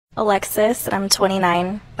Alexis, and I'm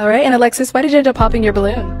 29. All right, and Alexis, why did you end up popping your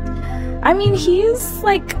balloon? I mean, he's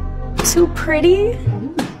like too pretty.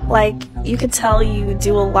 Like, you could tell you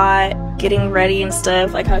do a lot getting ready and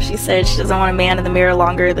stuff. Like how she said she doesn't want a man in the mirror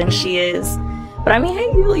longer than she is. But I mean,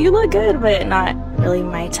 hey, you look good, but not really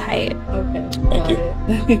my type. Okay. Thank you.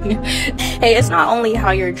 Hey, it's not only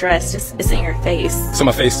how you're dressed, it's in your face. So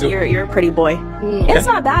my face too? You're a pretty boy. Okay. It's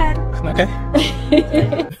not bad.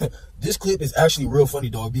 Okay. This clip is actually real funny,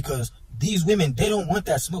 dog, because these women, they don't want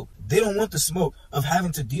that smoke. They don't want the smoke of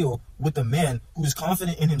having to deal with a man who is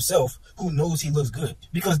confident in himself, who knows he looks good.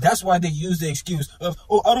 Because that's why they use the excuse of,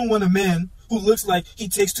 oh, I don't want a man who looks like he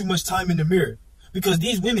takes too much time in the mirror. Because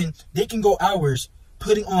these women, they can go hours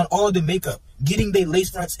putting on all the makeup, getting their lace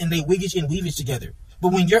fronts and their wiggage and weavage together.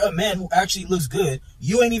 But when you're a man who actually looks good,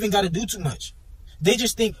 you ain't even got to do too much. They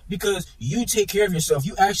just think because you take care of yourself,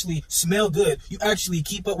 you actually smell good, you actually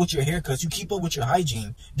keep up with your haircuts, you keep up with your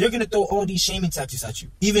hygiene, they're going to throw all these shaming tactics at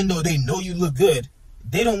you. Even though they know you look good,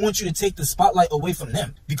 they don't want you to take the spotlight away from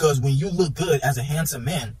them. Because when you look good as a handsome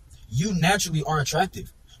man, you naturally are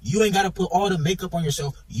attractive. You ain't got to put all the makeup on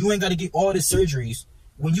yourself. You ain't got to get all the surgeries.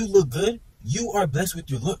 When you look good, you are blessed with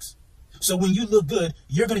your looks. So when you look good,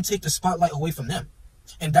 you're going to take the spotlight away from them.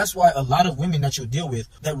 And that's why a lot of women that you'll deal with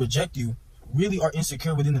that reject you really are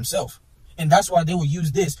insecure within themselves. And that's why they will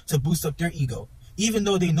use this to boost up their ego. Even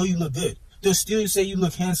though they know you look good, they'll still say you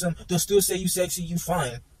look handsome, they'll still say you sexy, you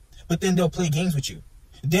fine, but then they'll play games with you.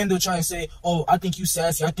 Then they'll try to say, oh, I think you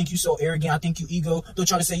sassy, I think you so arrogant, I think you ego. They'll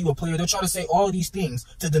try to say you a player. They'll try to say all these things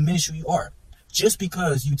to diminish who you are just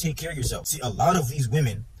because you take care of yourself. See, a lot of these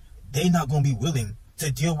women, they not going to be willing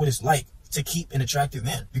to deal with what it's like to keep an attractive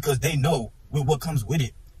man, because they know with what comes with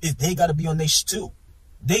it is they got to be on their too.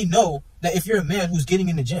 They know that if you're a man who's getting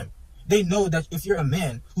in the gym, they know that if you're a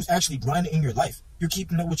man who's actually grinding in your life, you're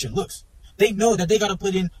keeping up with your looks. They know that they got to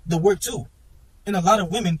put in the work too. And a lot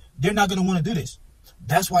of women, they're not going to want to do this.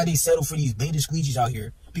 That's why they settle for these beta squeegees out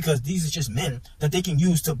here, because these are just men that they can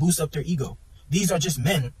use to boost up their ego. These are just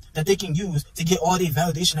men that they can use to get all their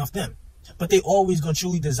validation off them. But they always going to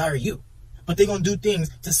truly desire you. But they're going to do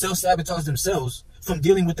things to self-sabotage themselves from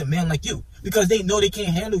dealing with a man like you, because they know they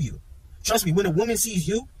can't handle you. Trust me, when a woman sees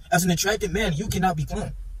you as an attractive man, you cannot be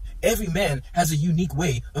cloned. Every man has a unique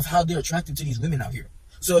way of how they're attracted to these women out here.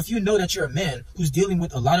 So if you know that you're a man who's dealing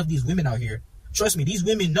with a lot of these women out here, trust me, these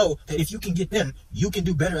women know that if you can get them, you can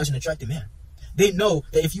do better as an attractive man. They know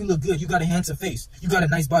that if you look good, you got a handsome face, you got a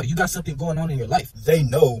nice body, you got something going on in your life. They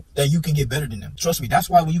know that you can get better than them. Trust me,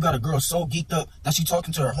 that's why when you got a girl so geeked up that she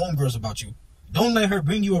talking to her homegirls about you, don't let her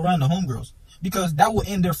bring you around the homegirls, because that will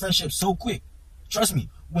end their friendship so quick. Trust me,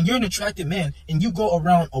 when you're an attractive man and you go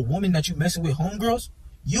around a woman that you messing with homegirls,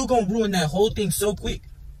 you're going to ruin that whole thing so quick.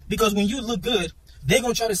 Because when you look good, they're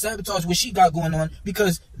going to try to sabotage what she got going on,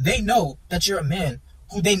 because they know that you're a man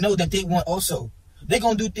who they know that they want also. They're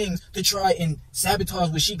going to do things to try and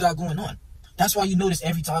sabotage what she got going on. That's why you notice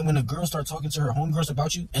every time when a girl starts talking to her homegirls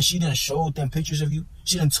about you and she done showed them pictures of you,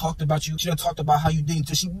 she done talked about you, she done talked about how you did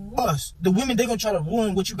until she bust. The women, they're going to try to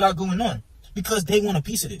ruin what you got going on because they want a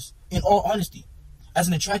piece of this, in all honesty. As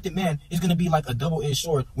an attractive man, it's going to be like a double-edged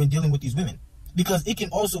sword when dealing with these women, because it can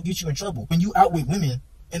also get you in trouble when you outweigh women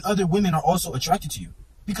and other women are also attracted to you.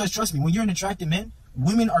 Because trust me, when you're an attractive man,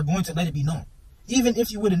 women are going to let it be known. Even if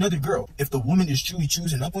you're with another girl, if the woman is truly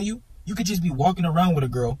choosing up on you, you could just be walking around with a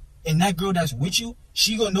girl, and that girl that's with you,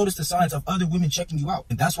 she gonna notice the signs of other women checking you out.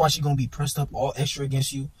 And that's why she gonna be pressed up all extra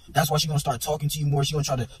against you. That's why she gonna start talking to you more. She gonna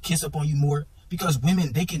try to kiss up on you more. Because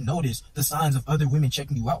women, they can notice the signs of other women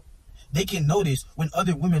checking you out. They can notice when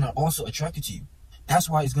other women are also attracted to you. That's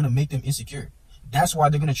why it's going to make them insecure. That's why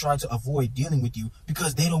they're going to try to avoid dealing with you,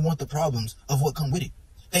 because they don't want the problems of what come with it.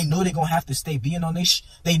 They know they're going to have to stay being on this.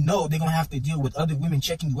 They know they're going to have to deal with other women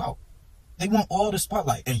checking you out. They want all the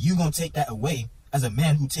spotlight, and you're going to take that away as a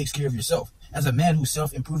man who takes care of yourself, as a man who's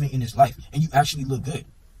self-improving in his life, and you actually look good.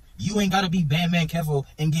 You ain't got to be Bam Kevo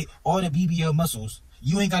and get all the BBL muscles.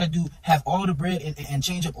 You ain't got to have all the bread and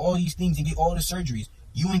change up all these things and get all the surgeries.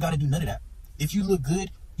 You ain't got to do none of that. If you look good,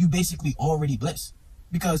 you basically already blessed.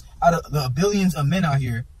 Because out of the billions of men out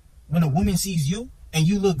here, when a woman sees you and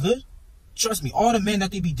you look good, trust me, all the men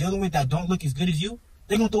that they be dealing with that don't look as good as you,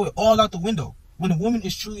 they're going to throw it all out the window. When a woman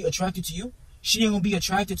is truly attracted to you, she ain't going to be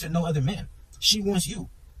attracted to no other man. She wants you.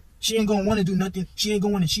 She ain't going to want to do nothing. She ain't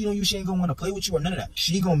going to want to cheat on you. She ain't going to want to play with you or none of that.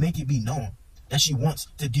 She going to make it be known that she wants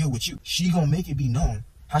to deal with you. She going to make it be known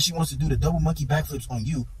how she wants to do the double monkey backflips on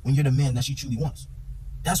you when you're the man that she truly wants.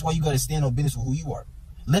 That's why you got to stand on business for who you are.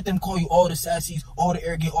 Let them call you all the sassies, all the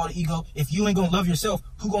arrogant, all the ego. If you ain't going to love yourself,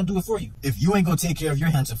 who going to do it for you? If you ain't going to take care of your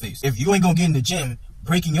handsome face, if you ain't going to get in the gym,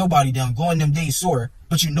 breaking your body down, going them days sore,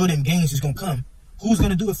 but you know them gains is gonna come, who's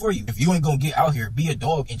gonna do it for you? If you ain't gonna get out here, be a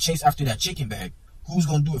dog, and chase after that chicken bag, who's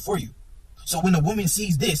gonna do it for you? So when a woman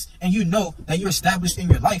sees this, and you know that you're established in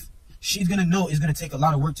your life, she's gonna know it's gonna take a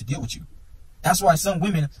lot of work to deal with you. That's why some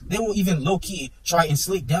women, they will even low-key try and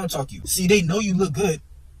slick down talk you. See, they know you look good,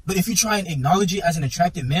 but if you try and acknowledge it as an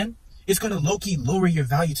attractive man, it's gonna low-key lower your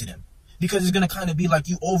value to them, because it's gonna kind of be like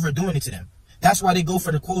you overdoing it to them. That's why they go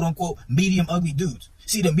for the quote-unquote medium ugly dudes.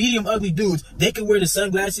 See, the medium ugly dudes, they can wear the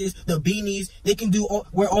sunglasses, the beanies, they can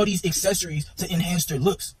wear all these accessories to enhance their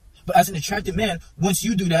looks. But as an attractive man, once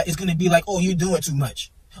you do that, it's gonna be like, oh, you're doing too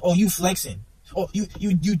much. Oh, you flexing. Oh, you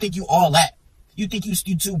think you all that. You think you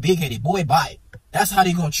too big-headed. Boy, bye. That's how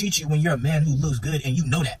they gonna treat you when you're a man who looks good and you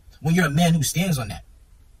know that. When you're a man who stands on that.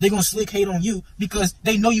 They're gonna slick hate on you because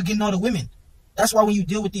they know you're getting all the women. That's why when you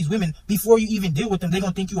deal with these women, before you even deal with them, they're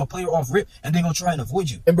going to think you a player off rip, and they're going to try and avoid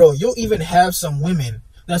you. And bro, you'll even have some women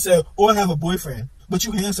that say, oh, I have a boyfriend, but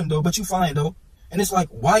you handsome though, but you fine though. And it's like,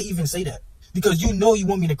 why even say that? Because you know you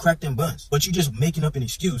want me to crack them buns, but you're just making up an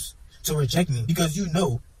excuse to reject me because you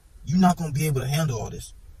know you're not going to be able to handle all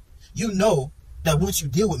this. You know that once you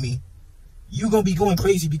deal with me, you're going to be going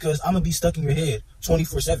crazy because I'm going to be stuck in your head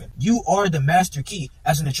 24/7. You are the master key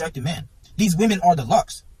as an attractive man. These women are the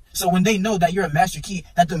locks. So when they know that you're a master key,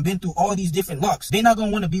 that they've been through all these different locks, they're not going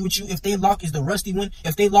to want to be with you if they lock is the rusty one,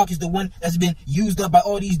 if they lock is the one that's been used up by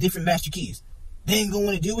all these different master keys. They ain't going to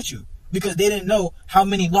want to deal with you because they didn't know how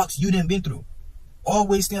many locks you done been through.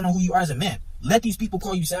 Always stand on who you are as a man. Let these people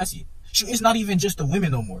call you sassy. Shoot, it's not even just the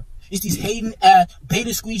women no more. It's these hating ass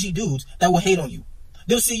beta squeegee dudes that will hate on you.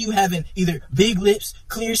 They'll see you having either big lips,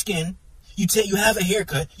 clear skin, you have a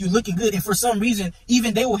haircut, you looking good, and for some reason,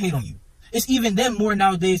 even they will hate on you. It's even them more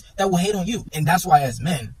nowadays that will hate on you. And that's why as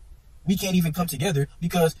men, we can't even come together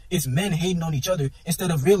because it's men hating on each other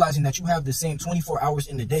instead of realizing that you have the same 24 hours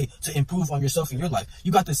in the day to improve on yourself in your life.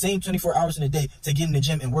 You got the same 24 hours in the day to get in the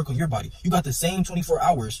gym and work on your body. You got the same 24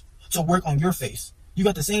 hours to work on your face. You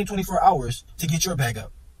got the same 24 hours to get your bag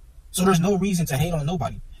up. So there's no reason to hate on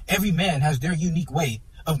nobody. Every man has their unique way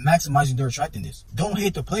of maximizing their attractiveness. Don't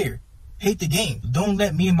hate the player. Hate the game. Don't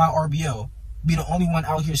let me and my RBL be the only one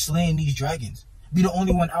out here slaying these dragons. Be the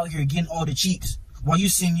only one out here getting all the cheeks. While you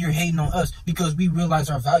sitting here hating on us because we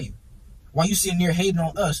realize our value. While you sitting here hating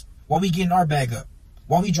on us while we getting our bag up.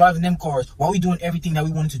 While we driving them cars. While we doing everything that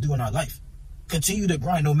we wanted to do in our life. Continue to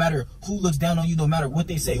grind no matter who looks down on you, no matter what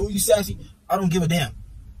they say. Oh, you sassy? I don't give a damn.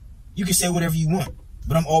 You can say whatever you want.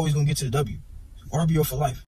 But I'm always going to get to the W. RBO for life.